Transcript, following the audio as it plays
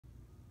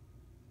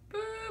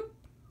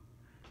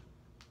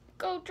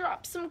go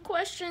drop some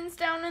questions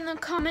down in the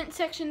comment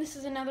section. This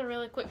is another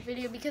really quick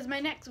video because my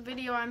next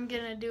video I'm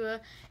gonna do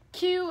a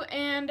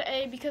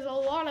Q&A because a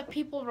lot of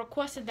people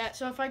requested that.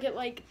 So if I get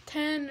like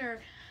 10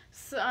 or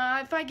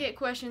if I get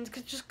questions,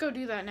 just go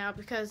do that now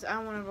because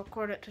I want to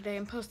record it today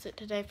and post it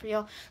today for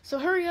y'all. So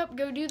hurry up,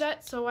 go do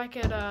that so I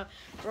could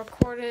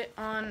record it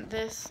on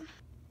this.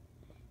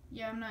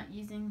 Yeah, I'm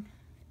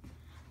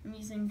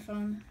using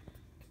phone.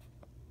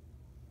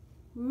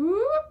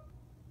 Whoop.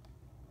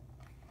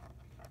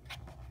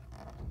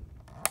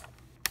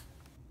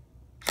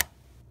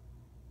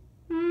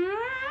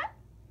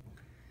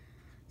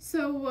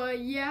 So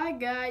yeah,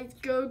 guys,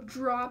 go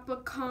drop a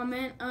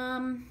comment.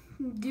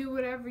 Do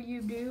whatever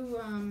you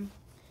do.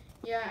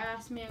 Yeah,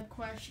 ask me a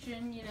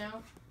question, you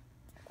know.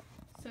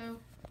 So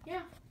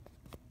yeah.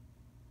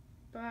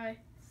 Bye.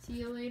 See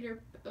you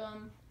later,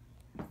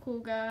 cool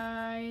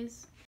guys.